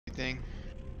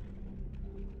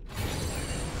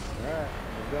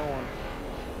going.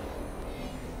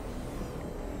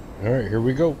 Alright, here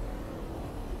we go.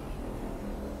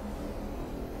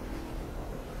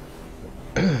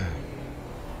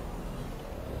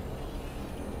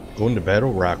 Going to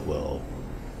battle Rockwell.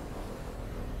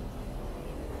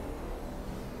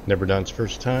 Never done its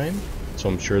first time, so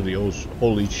I'm sure the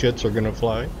holy shits are gonna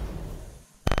fly. I'm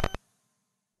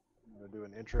gonna do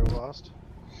an intro Lost.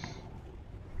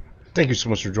 Thank you so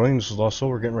much for joining. This is Lost Soul.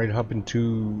 We're getting ready to hop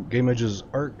into GameEdged's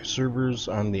Ark servers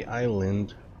on the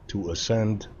island to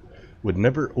ascend with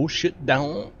never oh shit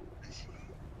down.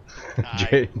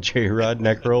 J-Rod,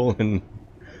 Necro, and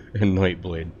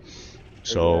Nightblade.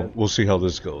 So we'll see how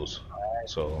this goes.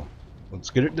 So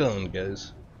let's get it done,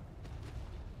 guys.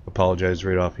 Apologize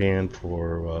right offhand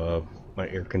for my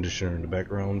air conditioner in the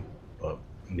background, but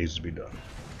it needs to be done.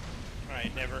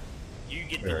 Alright, Never. You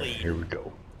get the lead. Here we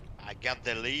go. I got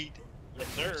the lead. Yes,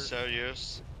 sir.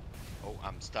 Serious. Oh,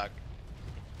 I'm stuck.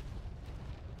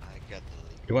 I got the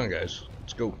lead. Come on, guys.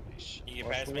 Let's go. You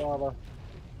can pass me? Lava.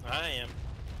 I am.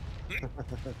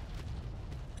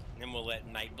 Then we'll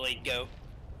let Nightblade go.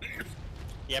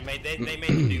 Yeah, they made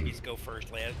the newbies go first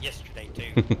yesterday,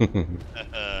 too.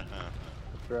 That's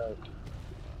right.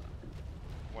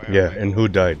 Yeah, and who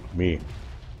died? Me.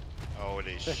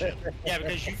 Holy shit. Yeah,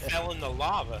 because you fell in the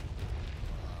lava.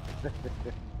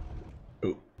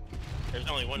 Oh. There's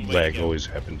only one way Lag to go. always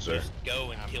happens there. Just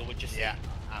go and kill what you see. Yeah,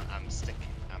 I'm stuck.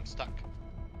 I'm stuck.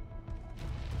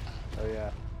 Oh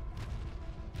yeah.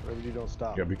 Whatever you don't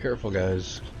stop. Gotta be careful,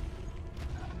 guys.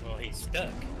 Well, he's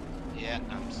stuck. Yeah,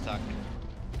 I'm stuck.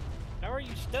 How are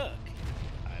you stuck?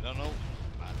 I don't know.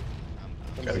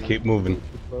 I'm Gotta keep moving. Too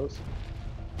close.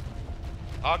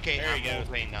 okay, There you I'm go.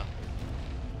 moving now.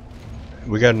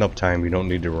 We got enough time. We don't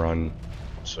need to run.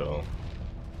 So.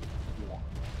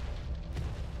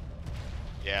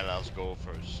 Yeah, let's go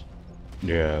first.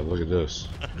 Yeah, look at this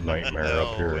nightmare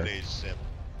up here. Holy shit.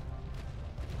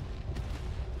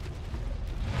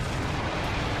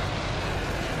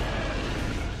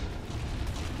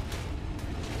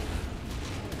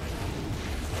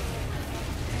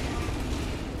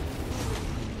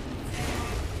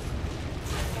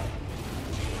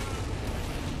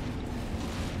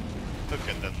 Look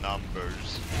at the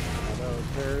numbers. I know,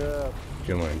 tear it up.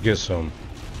 Come on, get some.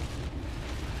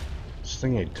 This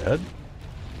thing ain't dead?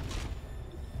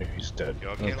 Yeah, he's dead. You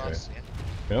okay, Lost? Yeah.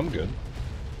 Yeah, I'm good.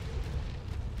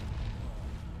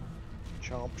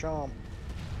 Chomp chomp.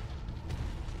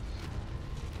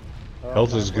 Oh,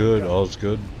 Health is good, God. all's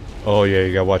good. Oh yeah,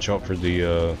 you gotta watch out for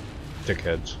the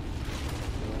dickheads.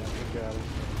 Yeah, we got it.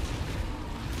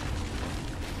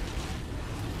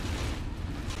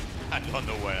 I don't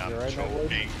know where I'm You alright, Nightblade?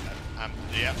 choking.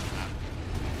 Yep.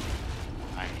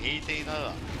 I hate it a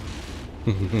lot.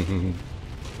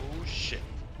 Oh shit.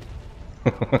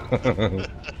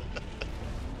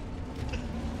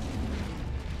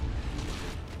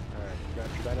 Alright, you got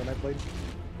your dino Nightblade?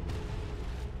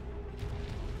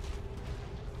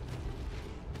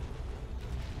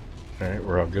 Alright,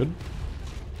 we're all good.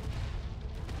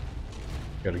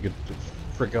 Gotta get the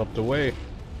frick out the way.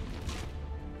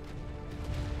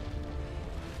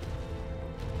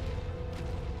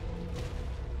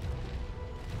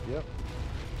 Yep.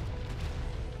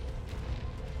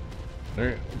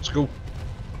 Alright, let's go.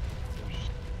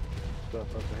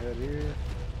 Stuff up ahead here.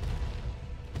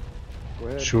 Go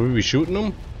ahead. Should we be shooting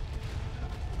them?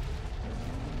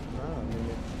 No, I mean,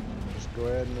 just go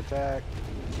ahead and attack.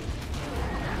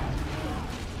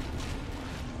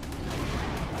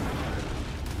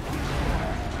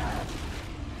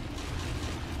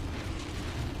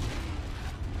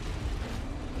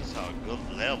 That's a good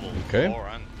level. Okay.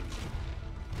 400.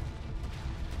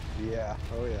 Yeah,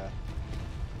 oh yeah.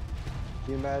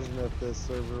 Can you imagine if this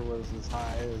server was as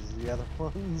high as the other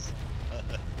ones?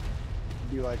 It'd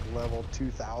be like level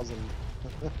 2000.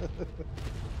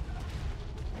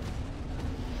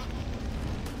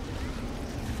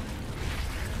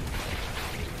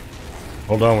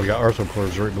 Hold on, we got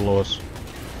arthropods right below us.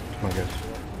 Come on, guys.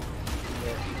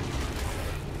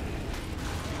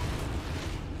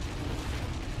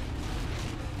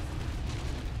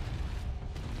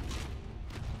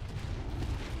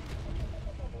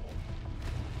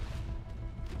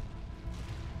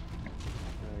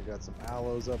 We got some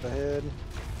aloes up ahead.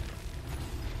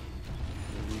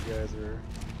 And you guys are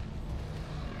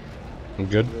I'm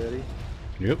good? ready.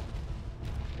 Yep.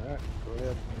 Alright, go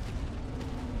ahead.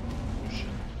 Oh shit.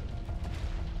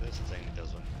 This thing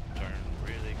doesn't turn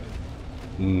really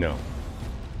good. No.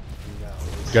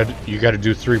 No, You gotta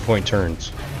do 3-point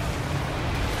turns.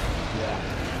 yeah.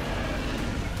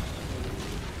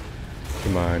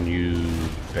 Come on, you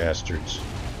bastards.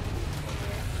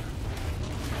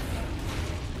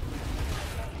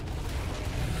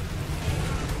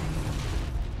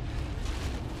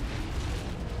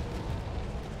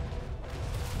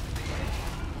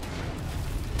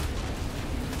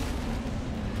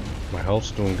 My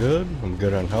health's doing good. I'm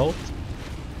good on health.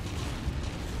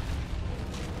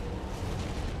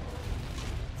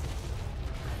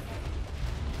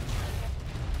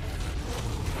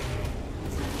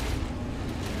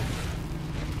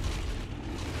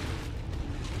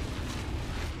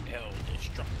 El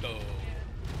Destructo.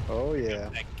 Oh yeah.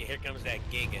 Here comes that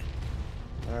Giga.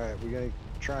 Alright, we're gonna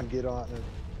try and get on it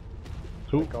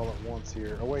Who? like all at once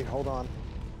here. Oh wait, hold on.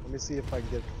 Let me see if I can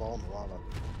get it to fall in the lava.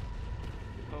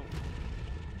 Oh.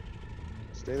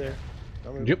 Stay there.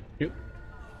 Don't move. Yep.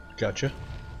 Gotcha.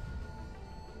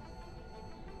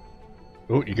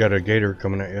 Oh, you got a gator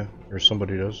coming at you, or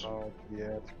somebody does. Oh yeah,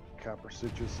 it's copper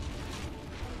citrus.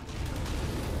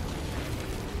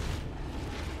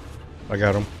 I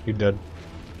got him. He dead.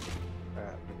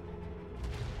 Alright.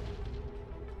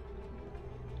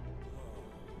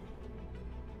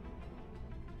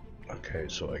 Okay,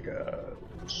 so I got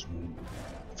some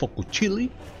focal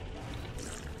chili.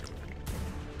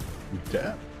 Eat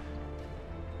that.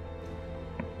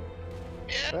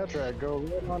 That's right, go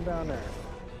right on down there.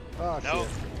 Oh No. shit.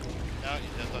 No,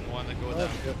 he doesn't want to go Oh down.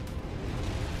 shit.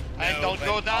 Hey, No, don't but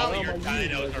go all down. of your Oh, my dinos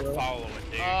Yudi, are bro. following,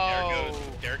 dude. Oh.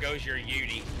 There goes your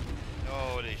Yudi.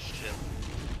 Holy shit.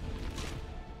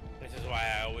 This is why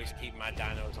I always keep my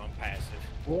dinos on passive.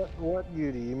 What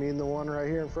Yudi? You mean the one right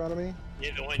here in front of me?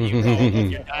 You're the one you call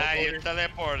with your Ah, you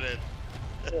teleporter. teleported.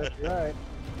 That's right.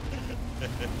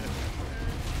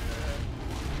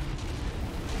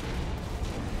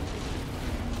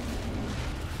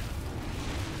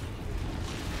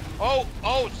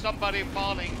 Oh, somebody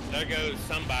falling. There goes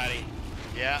somebody.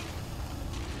 Yeah.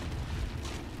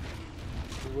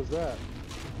 Who was that?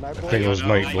 I think it was No,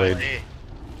 Nightblade. Nightblade.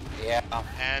 Yeah.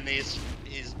 And he's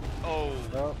oh.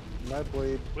 Oh,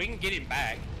 Nightblade. We can get him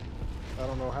back. I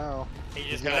don't know how. He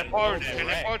just Teleport, got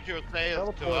teleport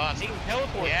yourself to Teleport. us. He can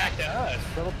teleport Yeah. back to us.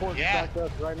 Teleport Yeah. back to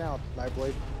us right now,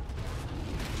 Nightblade.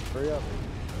 Hurry up.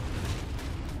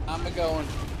 I'm going.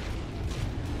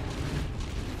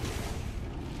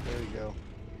 There you go.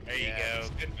 There you Yes.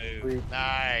 go. Good move. Free.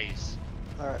 Nice.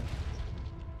 Alright.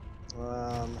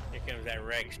 Here comes that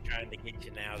Rex trying to get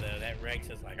you now, though. That Rex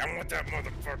is like, I want that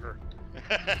motherfucker.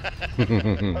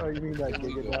 Oh, you mean that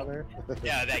Giga down there?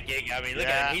 Yeah, that gig. I mean, look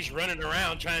Yeah. at him. He's running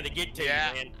around trying to get to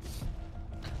Yeah. you,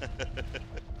 man.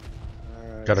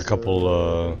 Alright, Got a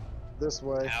couple this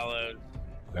way. Aloe.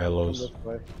 Come aloes. this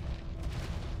way.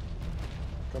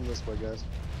 Come this way, guys.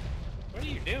 What are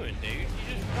you doing, dude? You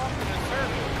just walked in a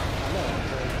circle. I know, I'm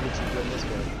trying to get you going this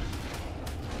way.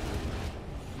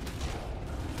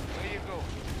 Where you go?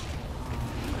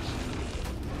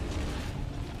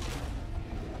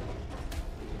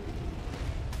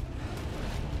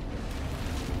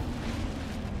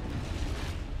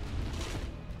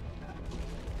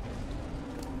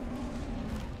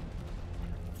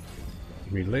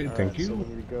 Relay, thank Alright, you. So we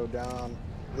need to go down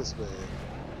this way.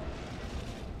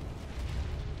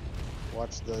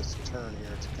 Watch this turn here.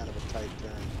 It's kind of a tight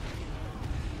turn.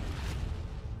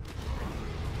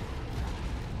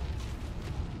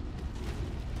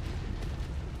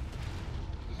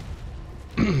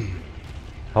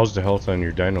 How's the health on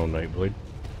your dino, Nightblade?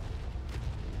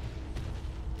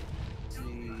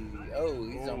 Oh,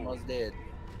 he's almost dead.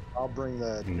 I'll bring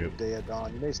the Nope. dead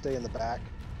on. You may stay in the back.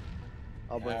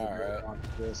 I'll bring the dead Alright. on to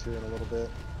this here in a little bit.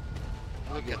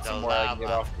 Look Get at the somewhere I can get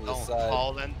lava. off to the Don't side.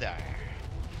 fall and die.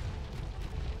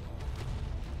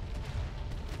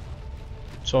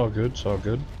 It's all good, it's all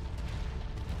good.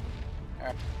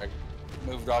 Alright, I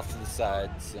moved off to the side.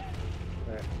 So.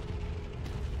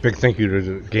 Big thank you to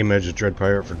the GameEdged's Dread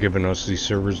Pirate for giving us these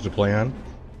servers to play on.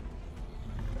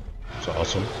 It's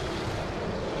awesome.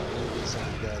 Get some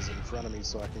of you guys in front of me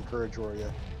so I can courage warrior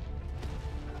you.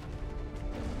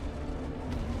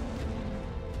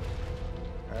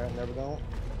 Alright, never know.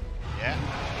 Yeah.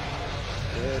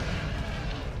 Good.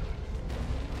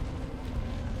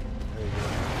 There you go.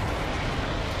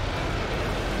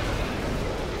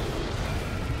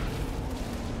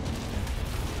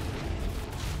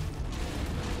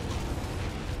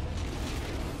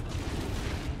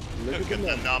 Look at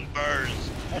the numbers.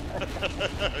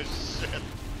 Shit.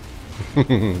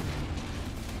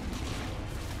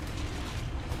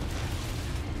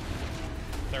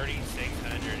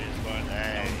 3,600 is what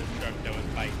Hey. El Destructo is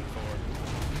fighting for.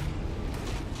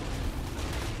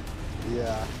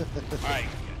 Yeah. Alright,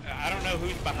 I don't know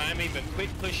who's behind me, but quit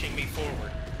pushing me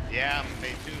forward. Yeah, me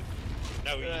too.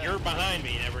 No, you're behind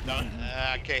me, never done.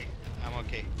 Okay, I'm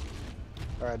okay.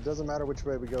 Alright, doesn't matter which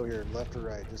way we go here, left or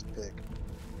right, just pick.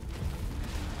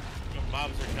 The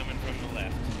mobs are coming from the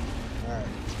left. Alright,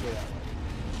 let's go that way.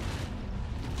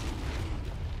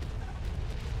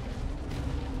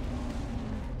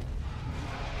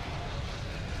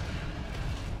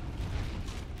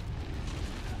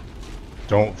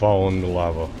 Don't fall in the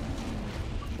lava.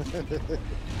 Yeah.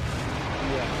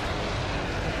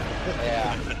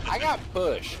 Yeah, I got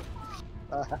pushed.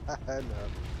 I know.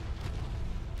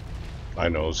 I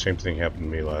know, same thing happened to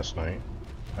me last night.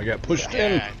 I got pushed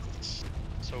in. Yeah, it's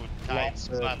so tight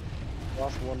Lost, spot.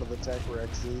 lost one of the tech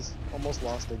Rexes. Almost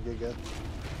lost a Giga.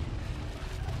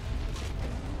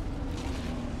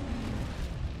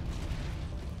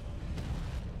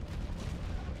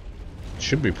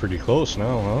 Should be pretty close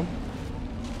now, huh?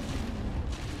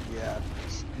 Yeah,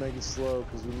 just make it slow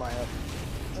because we might have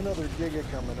another Giga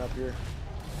coming up here.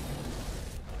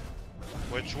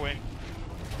 Which way?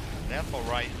 Left or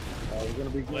right? We're gonna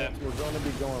be going. Left. We're going to be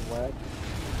going left.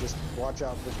 Just watch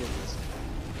out for Gigas.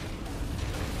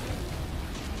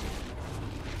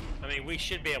 I mean, we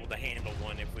should be able to handle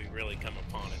one if we really come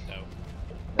upon it, though.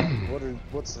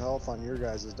 What's the health on your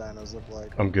guys' dinos look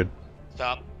like? I'm good.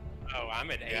 Stop. Oh,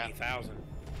 I'm at Yeah. 80,000.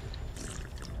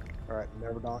 All right,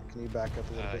 Neverdonk, can you back up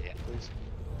a little bit, Yeah.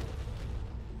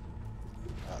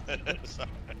 please? Sorry.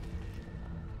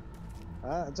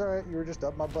 It's all right. You were just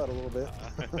up my butt a little bit.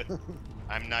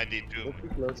 I'm 92. Look too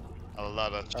close. A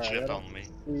lot of All right, shit I on don't me.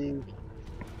 see-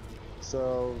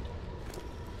 So.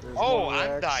 There's Oh, one I'm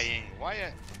Rex. dying.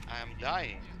 Why I'm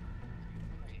dying?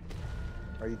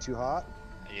 Are you too hot?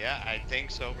 Yeah, I think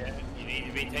so. Yeah, you need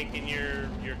to be taking your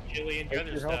chili and Take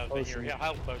other your health stuff and your potion.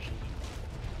 health potion.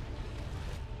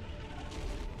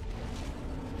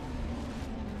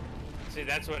 See,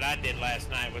 that's what I did last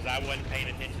night. Was I wasn't paying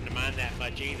attention to mine that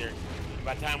much either. And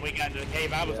by the time we got into the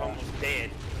cave, I was Yeah. almost dead.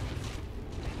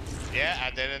 Yeah, I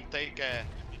didn't take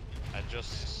I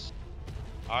just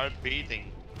heart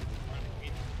beating.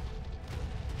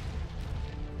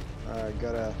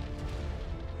 Got a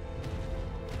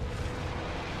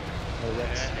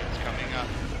Rex. Yeah, it's coming up.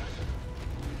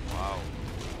 Wow.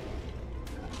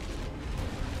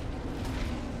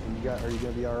 Are you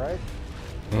gonna be all right?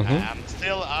 Mm-hmm. I'm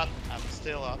still up. I'm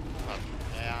still up. But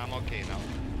yeah, I'm okay now.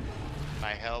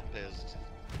 My health is.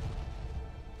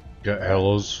 Got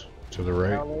halos to the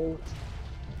right. Hello.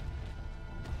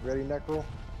 Ready, Necrol?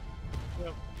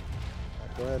 Yep.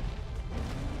 Alright, go ahead.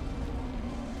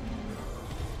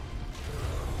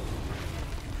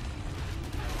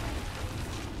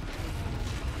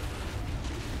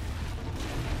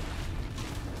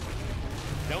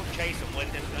 Don't chase them.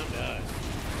 Let them come to us.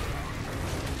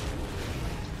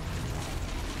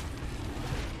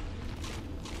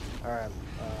 All right.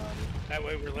 That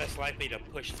way we're less likely to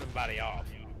push somebody off.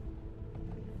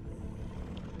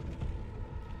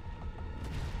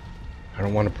 I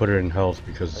don't want to put it in health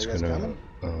because Are it's you guys gonna.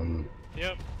 coming?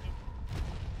 Yep.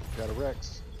 Got a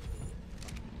Rex.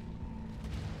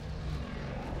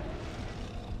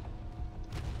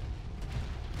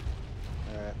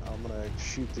 All right. I'm gonna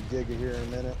shoot the Giga here in a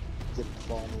minute. Get it to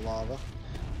fall in the lava.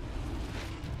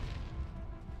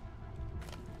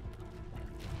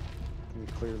 Can you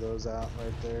clear those out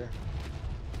right there?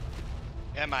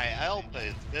 Yeah, my health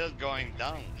is still going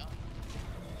down.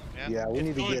 Yeah, we It's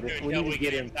need to going get it. good We until need we to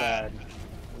get get inside.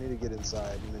 We need to get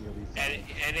inside, and then you'll be fine.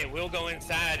 And it will go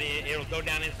inside. It'll go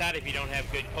down inside if you don't have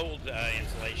good cold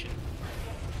insulation.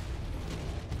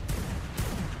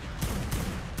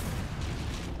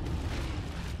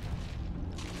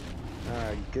 All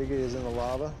right, Giga is in the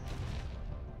lava.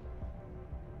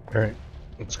 All right,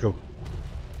 let's go.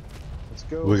 Let's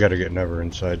go. We got to get Never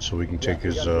inside so we can take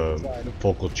we his gotta get inside.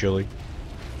 focal chili.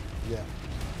 Yeah.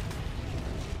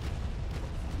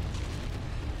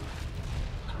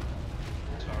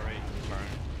 Sorry, burn.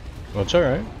 Well, it's all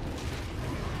right.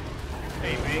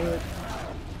 Maybe.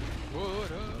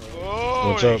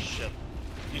 Oh, What's up? shit.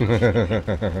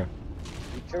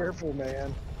 Be careful,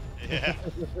 man. Yeah.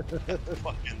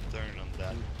 Fucking turn on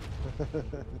that.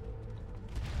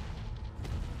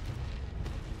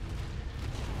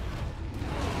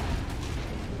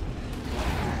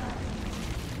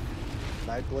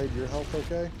 Nightblade, your health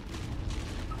okay?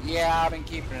 Yeah, I've been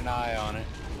keeping an eye on it.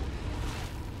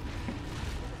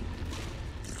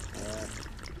 Alright.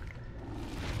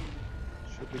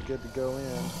 Should be good to go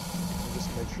in.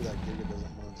 Just make sure that Giga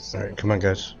doesn't want to All right, come on,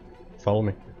 guys. Follow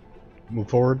me. Move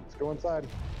forward. Let's go inside.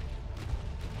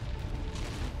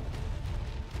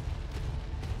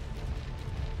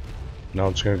 Now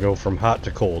it's gonna go from hot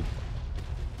to cold.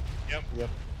 Yep.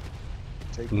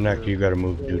 Take Neck, your- you gotta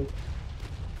move, dude.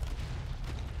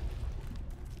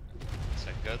 It's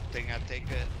a good thing I take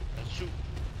a soup.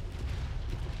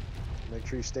 Make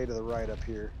sure you stay to the right up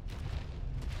here.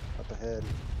 Up ahead.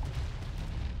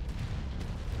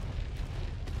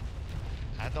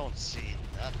 I don't see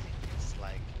nothing. It's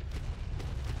like.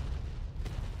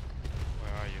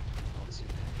 Where are you? I don't see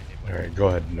All anybody. right, go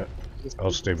ahead.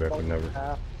 I'll stay back with Never.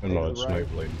 Oh, no, it's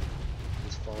Nightblade.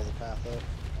 Just follow the path up.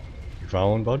 You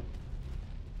following, bud?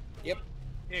 Yep.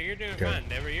 Yeah, you're doing Okay. fine,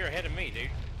 Never. You're ahead of me,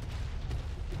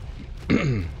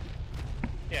 dude.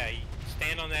 Yeah, you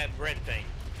stand on that red thing.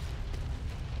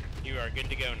 You are good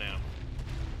to go now.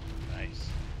 Nice.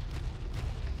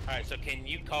 Alright, so can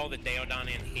you call the Daeodon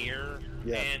in here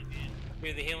Yeah. and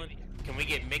do the healing? Can we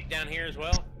get Mick down here as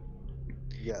well?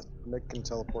 Yes, Mick can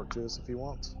teleport to us if he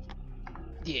wants.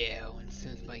 Yeah, when as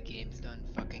soon as my game's done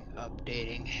fucking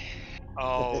updating.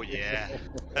 Oh yeah.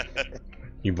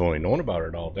 You've only known about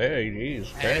it all day.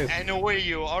 Jeez, And guys. anyway,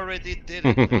 you already did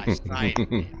it last night.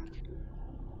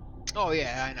 Oh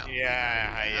yeah, I know.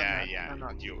 Yeah. I'm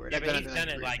not too worried. Yeah, I've but done he's it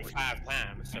done like it 3 or like 4 5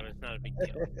 times, so it's not a big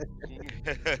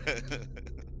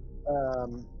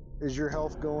deal. Is your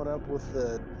health going up with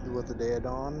the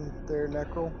Daeodon there,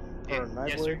 Necrol? Or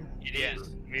Yes, sir. Nightblade? It Yes, is.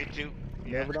 me too.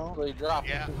 Yeah. Neverdon? Really drop.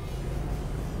 Yeah.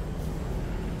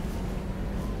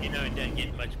 You know it doesn't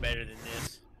get much better than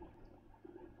this.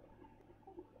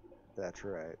 That's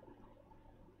right.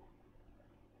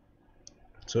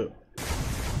 So,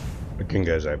 again,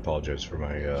 guys, I apologize for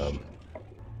my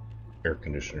air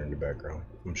conditioner in the background.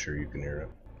 I'm sure you can hear it.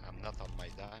 I'm not on my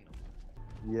dyno.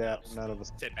 Yeah, none of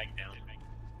us. Sit back down.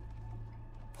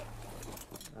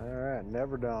 Alright,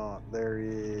 Neverdon. There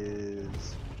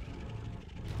is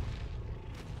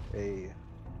a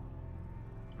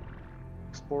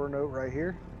Explorer note right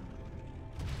here.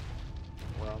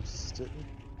 Where I'm sitting.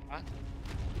 What?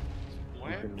 You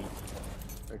Where? can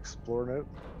Explorer note.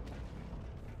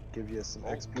 Give you some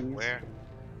Oh, XP. where?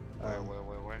 Um,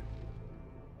 Where?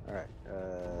 Alright,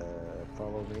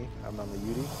 follow me. I'm on the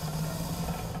UD.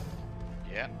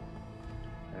 Yeah.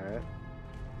 Alright.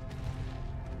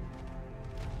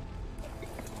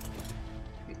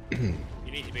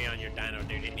 You need to be on your dyno,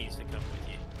 dude. It needs to come with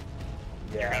you.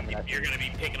 Yeah, I mean, I You're gonna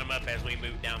be picking them up as we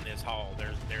move down this hall.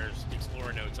 There's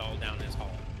explorer notes all down this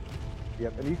hall.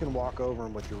 Yep, and you can walk over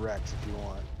them with your Rex if you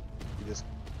want. You just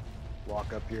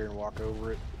walk up here and walk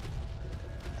over it.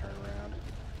 Turn around.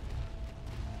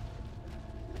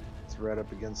 It's right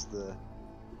up against the...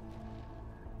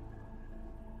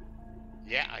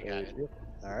 Yeah, I got it.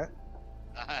 Alright.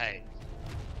 Nice.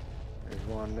 There's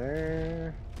one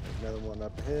there. There's another one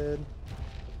up ahead.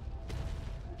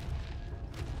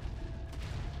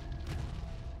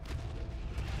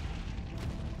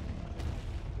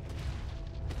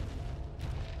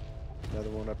 Another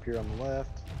one up here on the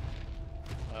left.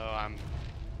 Oh, I'm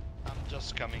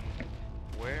just coming.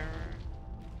 Where?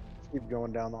 Keep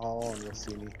going down the hall and you'll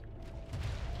see me.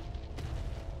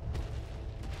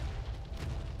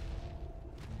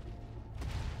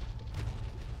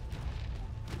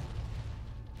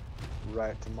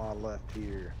 Right to my left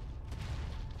here.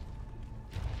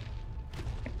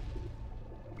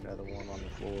 Another one on the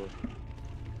floor.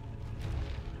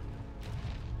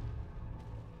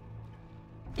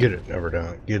 Get it, never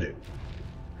done. Get it.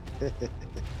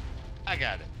 I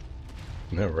got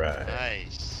it. All right.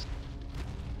 Nice.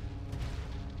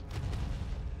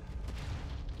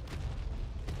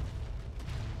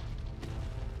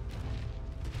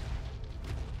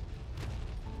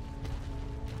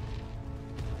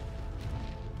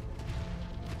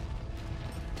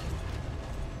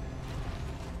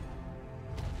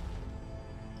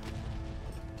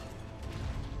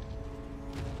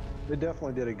 They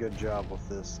definitely did a good job with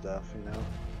this stuff, you know?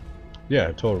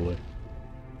 Yeah, totally.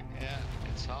 Yeah,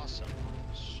 it's awesome.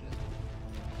 Shit.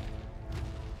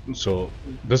 So,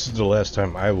 this is the last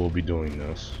time I will be doing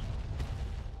this.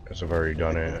 Because I've already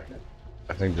done it.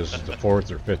 I think this is the 4th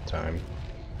or 5th time.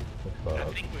 I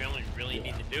think we only really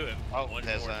need to do it Oh, one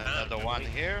there's more time. another don't one we?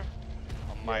 here.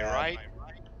 On my Yeah. right.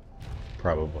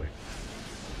 Probably.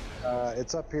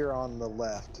 It's up here on the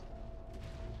left.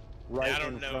 Right I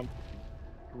don't in know. front.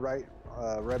 Right,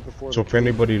 right before. So the if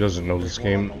anybody doesn't know this There's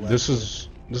one on game, the this left. is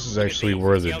Look at actually these.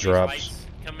 where See the all these drops lights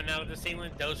coming out of the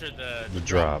ceiling. Those are the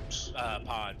drops.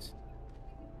 pods.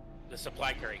 The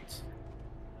supply crates.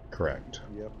 Correct.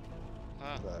 Yep.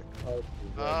 Huh. The carts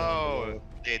is right down Oh, below.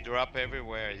 they drop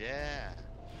everywhere. Yeah.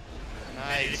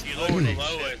 Hey, Nice. if you look Holy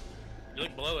below shit. us, you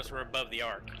look below us, we're above the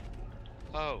arc.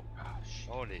 Oh.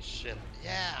 Holy shit.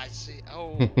 Yeah, I see.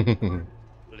 Oh.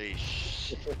 Holy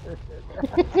shit.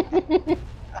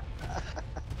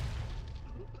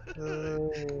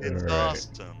 It's Alright.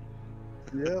 awesome.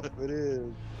 Yep, it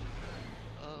is.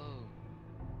 Oh.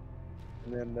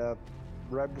 And then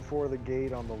right before the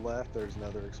gate on the left, there's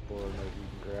another Explorer note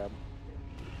you can grab.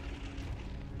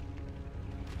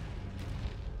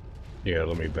 Yeah,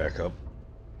 let me back up.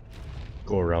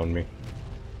 Go around me.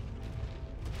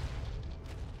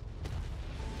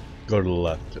 Go to the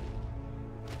left.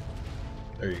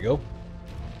 There you go.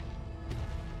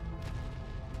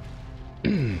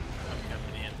 I'm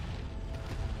coming in.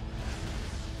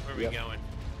 Where are we Yep. going?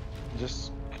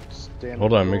 Just stand.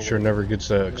 Hold in the on, make sure it doorway. never gets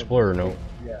that Explorer note.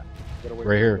 Yeah. Gotta wait Right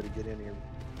for here. everybody to get in here.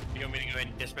 You want me to go ahead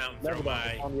and dismount and Never throw mind,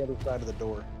 it's my... on the other side of the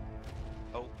door.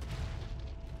 Oh,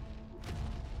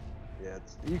 Yeah,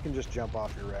 you can just jump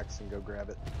off your Rex and go grab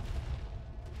it.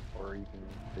 Or you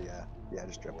can, yeah,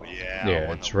 just jump off. yeah. I Yeah,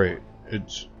 wanna it's right. work.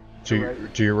 It's To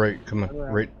to your right. Come on, Turn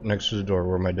around. right next to the door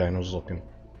where my dino's looking.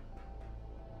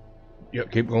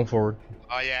 Yep, keep going forward.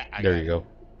 Oh yeah, I There got you it. go.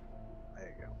 There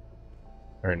you go.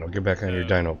 All right, now get back on your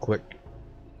dino quick.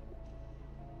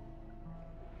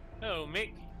 Oh,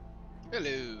 Mick.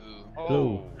 Hello. Oh,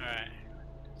 Hello. Alright.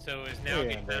 So is now a Yeah,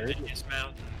 good time there to it is.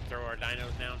 dismount and throw our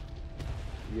dinos down?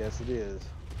 Yes, it is.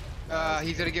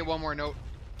 He's gonna get one more note.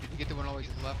 Did you get the one all the way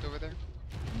to the left over there?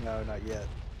 No, not yet.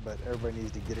 But everybody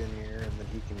needs to get in here, and then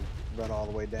he can run all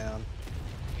the way down.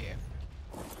 Yeah.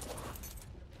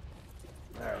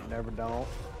 Alright, never don't.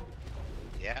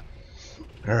 yeah.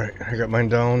 All right, I got mine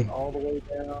down. All the way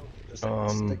down. Just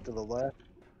stick to the left.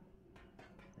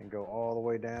 And go all the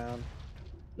way down.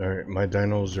 All right, my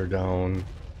dinos are down.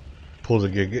 Pull the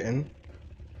Giga in.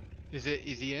 Is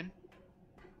he in?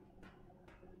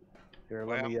 Here,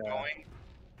 Where let I'm me, going?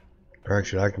 Or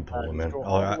actually, I can pull them just in. go Oh,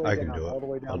 all the way I can down, do all it. the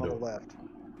way I'll down on do the it. left.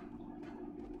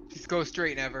 Just go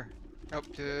straight, never.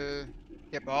 Nope, to...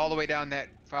 Yep, all the way down that...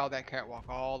 Follow that catwalk,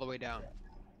 all the way down.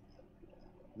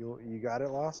 You got it,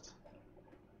 Lost?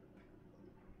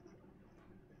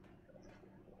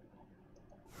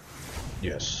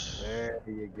 Yes. There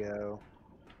you go.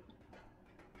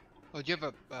 Oh, do you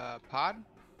have a pod?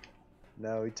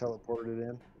 No, he teleported it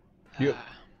in. Yep.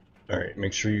 Ah, All right,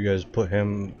 make sure you guys put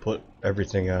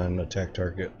everything on attack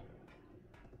target.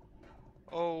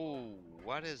 Oh,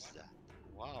 what is that?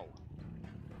 Wow.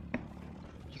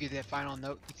 you get that final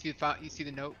note? You see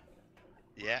the note?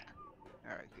 Yeah,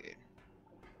 Alright, good.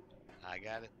 I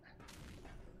got it.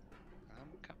 I'm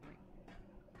coming.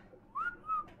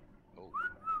 Oh,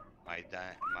 my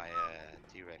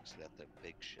T-Rex got the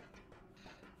big shit.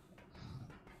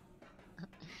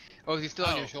 Oh, is he still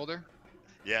on Oh. your shoulder?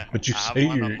 Yeah. But you I have say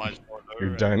one on your- my shoulder Your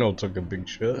and- dino took a big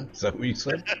shit. Is that what you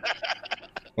said?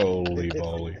 Holy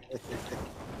moly!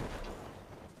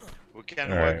 We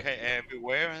can All work right.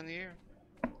 everywhere in here.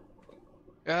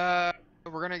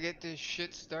 We're gonna get this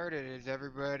shit started. Is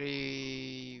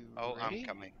everybody Oh, ready? I'm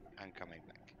coming. I'm coming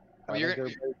back. Well, I you're- think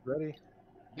everybody's ready.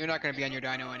 You're not gonna be on your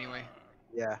dino anyway.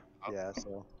 Yeah, Oh. yeah,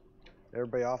 so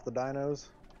everybody off the dinos?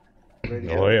 Ready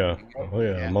to Oh go? yeah, oh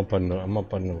yeah. Yeah. I'm up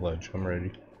on the ledge. I'm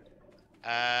ready.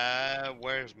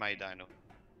 Where's my dino?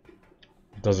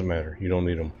 Doesn't matter. You don't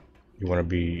need them. You want to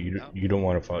be. No. You don't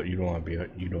want to follow. You don't want to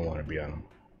be. You don't want to be on them.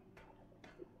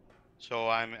 So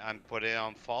I'm putting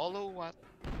on follow. What?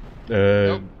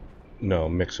 Nope. No,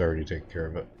 Mick's already taken care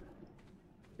of it.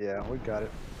 Yeah, we got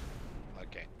it.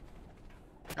 Okay.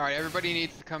 Alright, everybody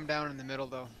needs to come down in the middle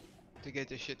though to get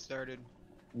this shit started.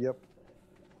 Yep.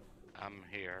 I'm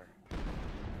here.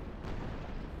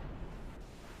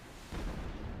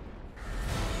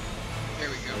 There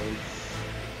we go.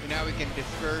 So now we can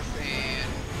disperse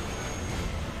and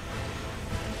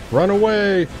Run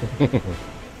away!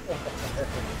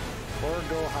 Or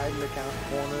go hide in the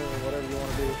corner or whatever you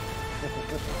want to do.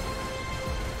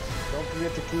 Don't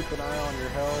forget to keep an eye on your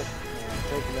health and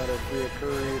take another 3 of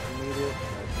curry if you need it.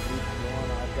 If you need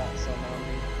one, I've got some on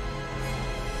me.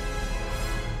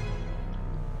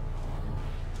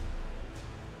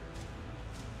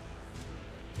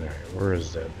 Alright, where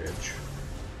is that bitch?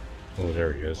 Oh,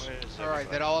 there he is. Where is alright,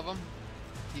 that all of them?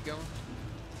 Keep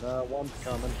going. One's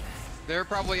coming. They're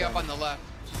probably up on the left.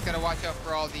 Just gotta watch out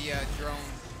for all the drones.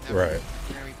 that Right.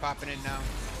 Are gonna be popping in now.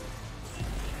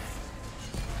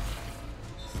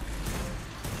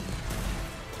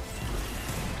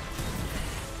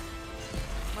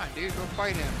 Come on, dude, go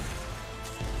fight him.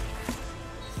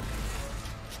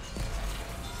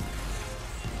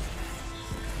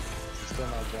 Is he still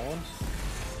not going?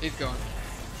 He's going.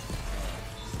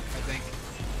 I think.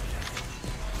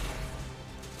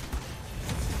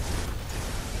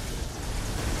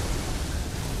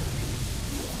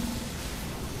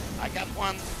 I got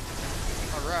one.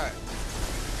 Alright.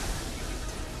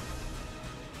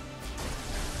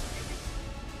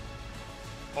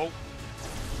 Oh,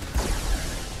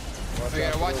 We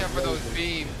gotta watch out for those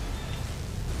beams.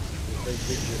 They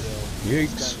dig you, though.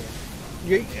 Yikes!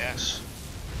 Yeah. Yikes!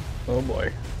 Oh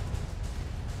boy!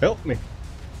 Help me!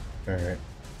 Alright,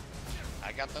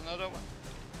 I got another one.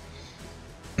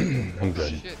 I'm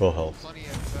good. Shit, Full health. Plenty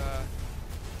of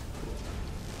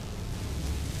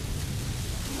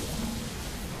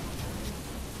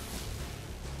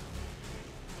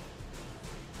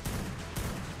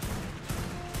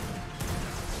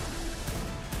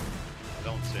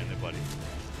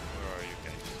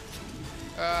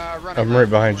run I'm around right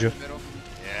behind somewhere you. in the middle.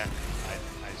 Yeah,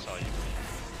 I saw you.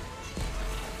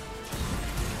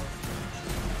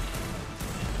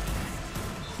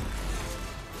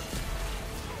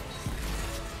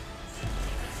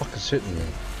 Fuck is hitting me?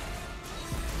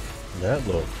 That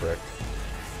little prick.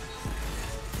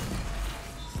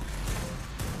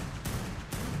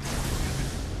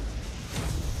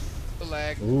 The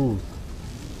lag. Ooh.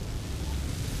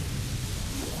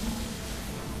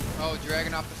 Oh,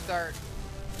 dragging off the start.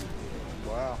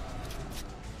 Wow.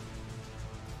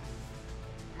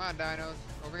 Come on, dinos.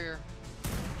 Over here.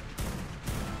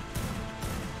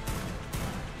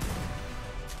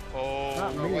 Oh,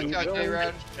 Not me, watch out, really?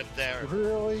 J-Rod. get there.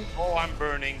 Really? Oh, I'm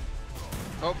burning.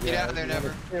 Oh, get out of there, you gotta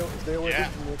never. Stay away Yeah.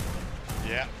 from it.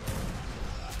 Yeah.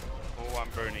 Oh, I'm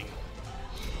burning.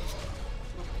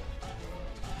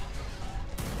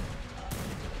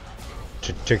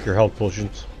 Take your health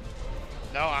potions.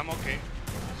 No, I'm okay.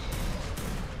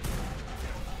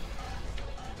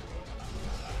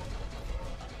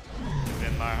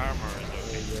 Then my armor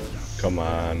is okay. Come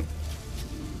on.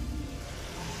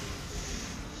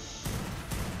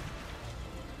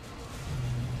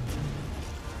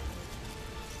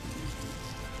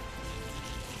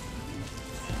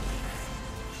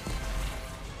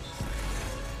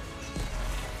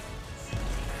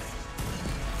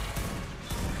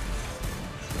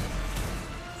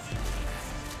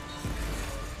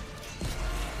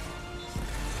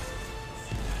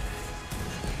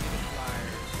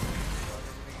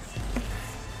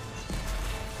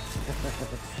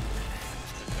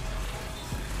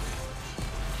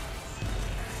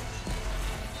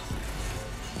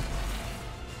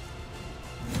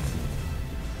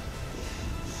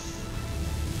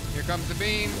 Here comes the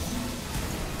beam.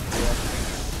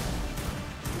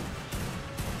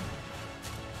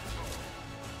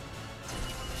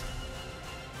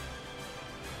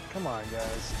 Come on,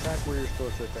 guys. Attack where you're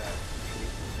supposed to attack.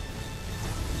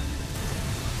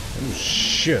 Oh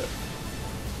shit.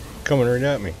 Coming right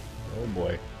at me. Oh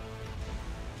boy.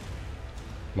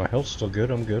 My health's still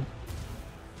good, I'm good.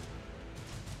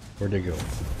 Where'd they go?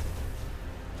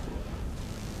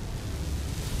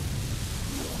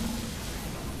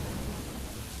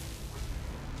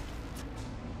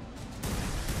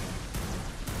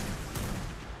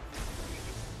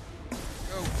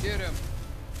 Go get him.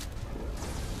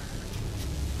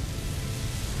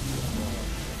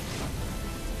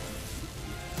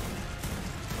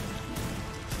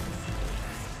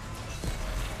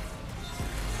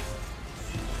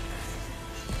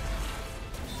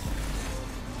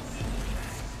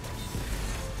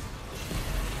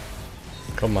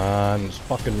 Come on, let's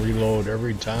fucking reload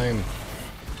every time.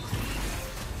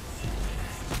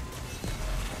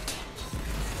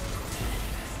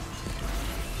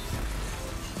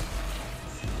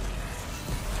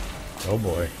 Oh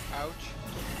boy. Ouch.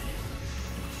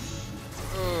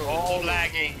 Oh,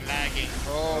 lagging.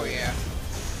 Oh yeah.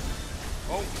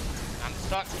 Oh, I'm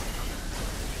stuck.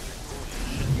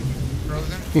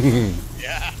 Frozen.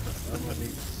 Yeah. I'm gonna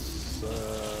need,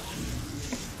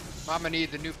 Mama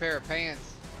needs a new pair of pants.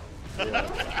 yeah.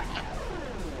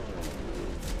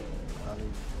 I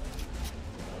mean,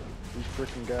 these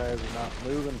freaking guys are not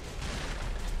moving.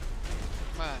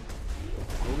 Come on.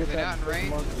 Go get They that not in big range?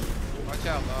 monkey. Watch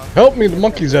out, Law. Help me, the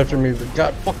monkey's after me. The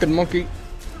god fucking monkey.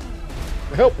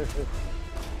 Help! Oh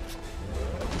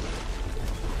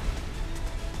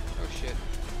shit.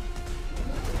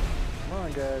 Come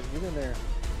on, guys, get in there.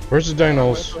 Where's the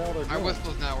dinos? What the hell they're My doing?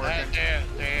 whistle's not working.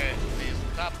 They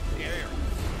stopped here.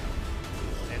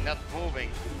 They're not moving.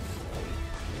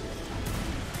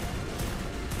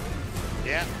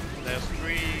 Yeah, there's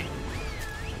 3.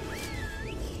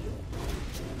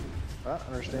 I don't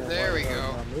understand There why we they're go.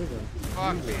 not moving.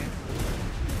 Fuck, man.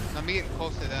 I'm getting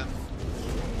close to them.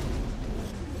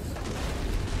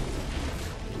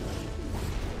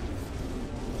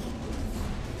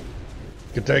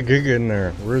 Get that gig in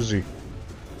there. Where is he?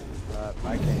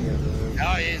 I can't get it. No,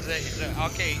 he's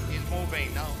okay, he's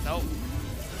moving. No.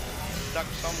 Stuck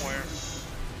somewhere.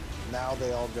 Now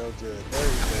they all go to it. There you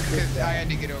go. Get Because I that. had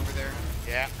to get over there.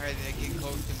 Yeah. I had to get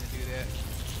close to him to do that.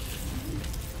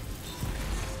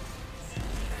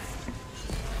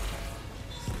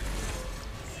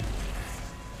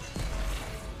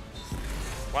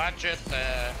 Watch it.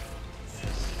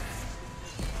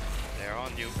 They're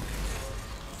on you.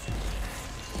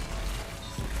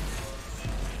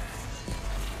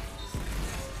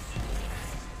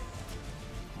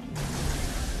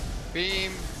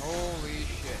 Beam. Holy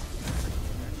shit.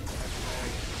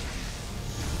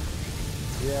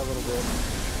 Yeah, a little bit.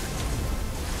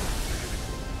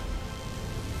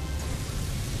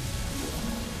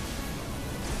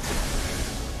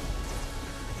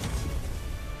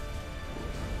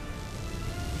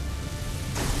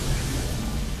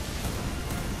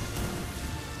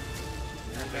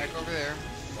 Back over there.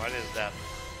 What is that?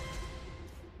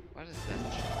 What is that?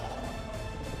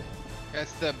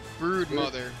 That's the brood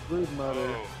mother. Brood mother.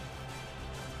 Oh.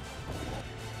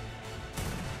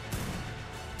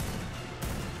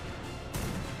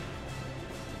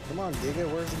 Come on, Giga.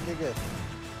 Where's the Giga?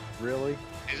 Really?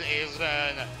 He's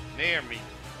near me.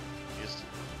 He's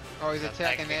Oh, he's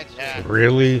attacking that shit. Yeah.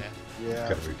 Really? Yeah. Yeah.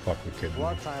 Gotta be fucking kidding A me.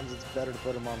 lot of times it's better to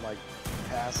put them on like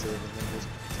passive and then just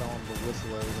tell them to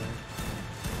whistle everything.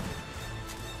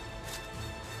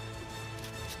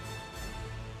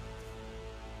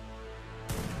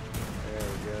 There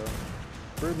we go.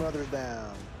 Brood mother's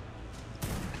down.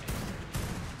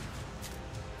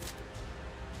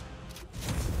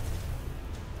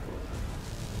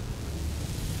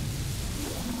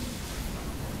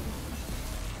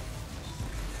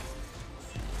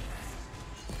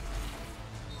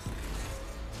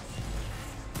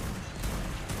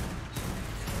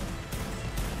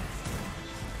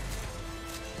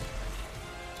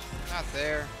 Not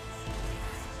there.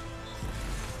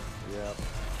 Yep.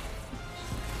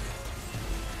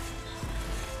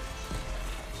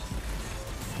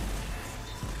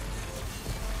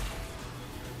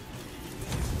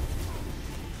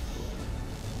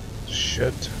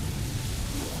 Shit.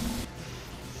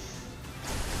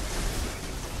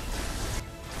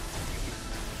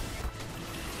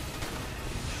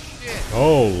 Shit.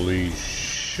 Holy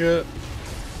shit.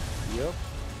 Yep.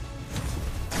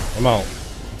 I'm out.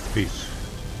 Peace.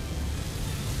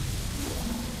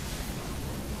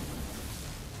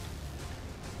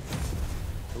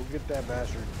 Go get that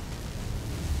bastard.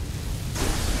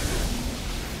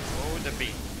 Oh, the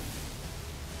bee.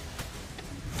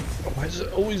 Why does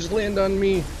it always land on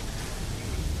me?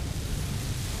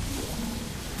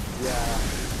 Yeah.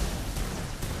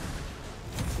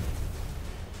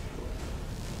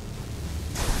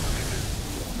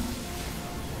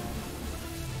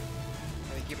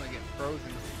 I think he might get frozen.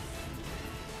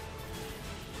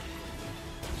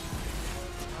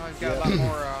 Oh, he's got a lot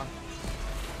more,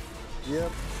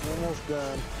 Yep. Almost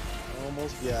done.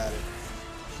 Almost got it.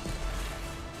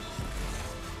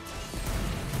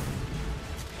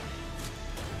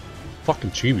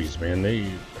 Fucking chibis, man. They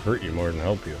hurt you more than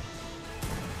help you.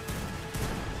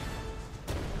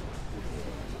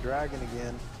 Dragon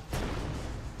again.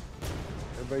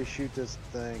 Everybody shoot this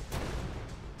thing.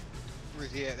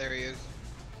 where's he at? There he is.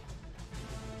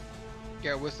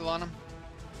 Got a whistle on him?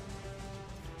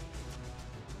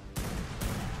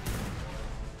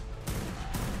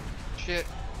 Shit.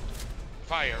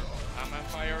 Fire. I'm on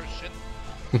fire. Shit.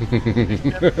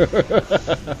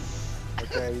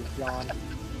 Okay, he's gone.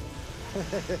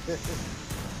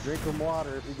 Drink some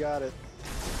water if you got it.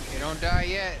 You don't die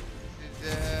yet.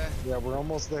 This is, Yeah, we're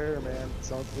almost there, man.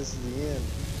 So this is the end.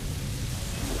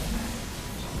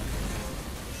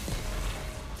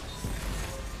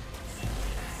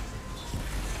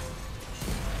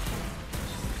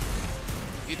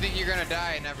 you think you're gonna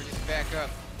die and never just back up.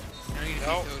 I don't need to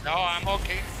No, beat those. no, I'm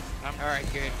okay. I'm.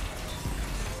 Alright, good.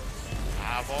 I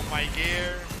have all my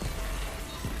gear.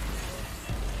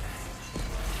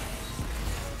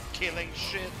 Killing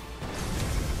shit.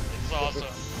 It's awesome.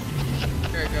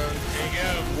 There it goes. There you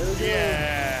go. There we go.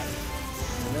 Yeah.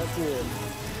 And that's it.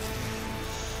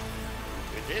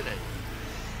 We did it.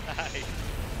 Nice.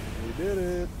 We did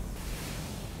it.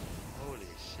 Holy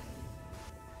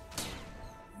shit.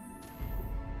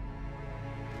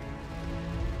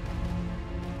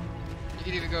 You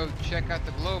could even go check out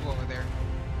the globe over there.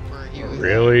 Where he was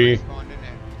Really? respawned in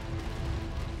it.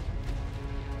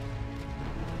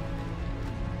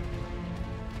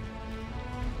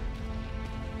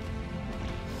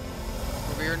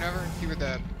 Over here, never? See where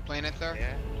the planets are?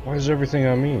 Yeah. Why is everything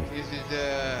on me? This is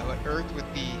what, Earth with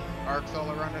the arcs all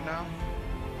around it now.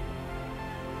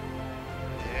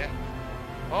 Yeah.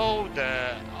 Oh,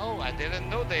 I didn't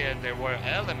know there were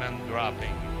element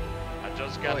dropping. I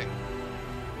just got.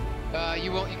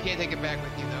 You can't take it back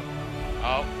with you though.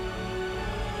 Oh.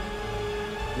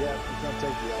 Yeah, you can't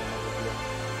take the element with you.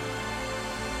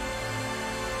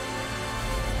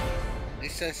 At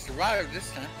least I survived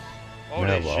this time. Holy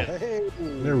Yeah, well. shit. Hey!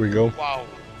 There we go. Wow.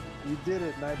 You did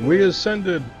it, Night. We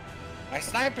ascended. My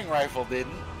sniping rifle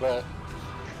didn't, but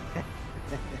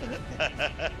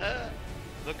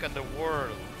Look at the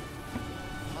world.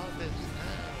 All this.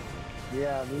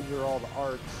 Yeah, these are all the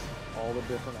arcs. All the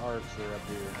different arcs are up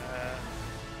here.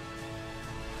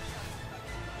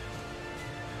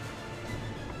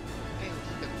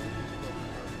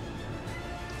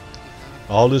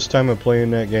 All this time of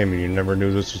playing that game and you never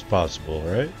knew this was possible,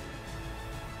 right?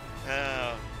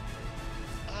 Oh.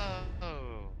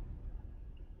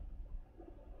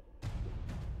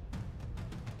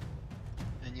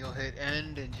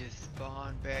 end and just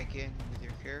spawn back in with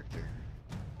your character.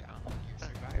 Down your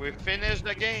survivor. We finished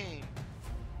the game.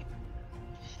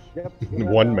 Yep.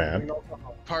 One man.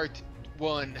 Part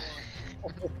 1.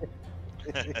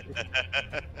 I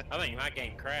think my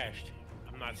game crashed.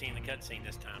 I'm not seeing the cutscene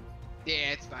this time.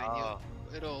 Yeah, it's fine. Oh.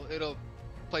 It'll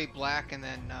play black and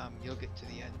then you'll get to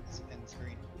the end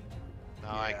screen. No,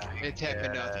 I can't. It's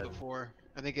happened to us get- before.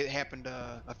 I think it happened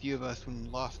to a few of us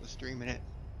when Lost was streaming it.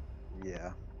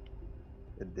 Yeah.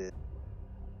 It did.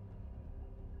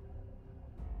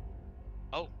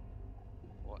 Oh.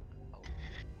 What? Oh.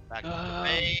 Back to the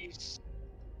base.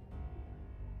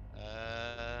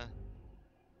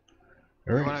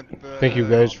 Alright. Thank you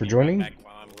guys for joining. Back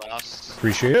while I'm Lost.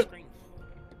 Appreciate it.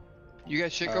 You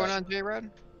got shit going on, J-Rod?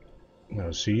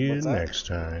 I'll see you What's that? next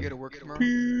You time. gotta work tomorrow?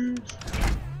 Peace.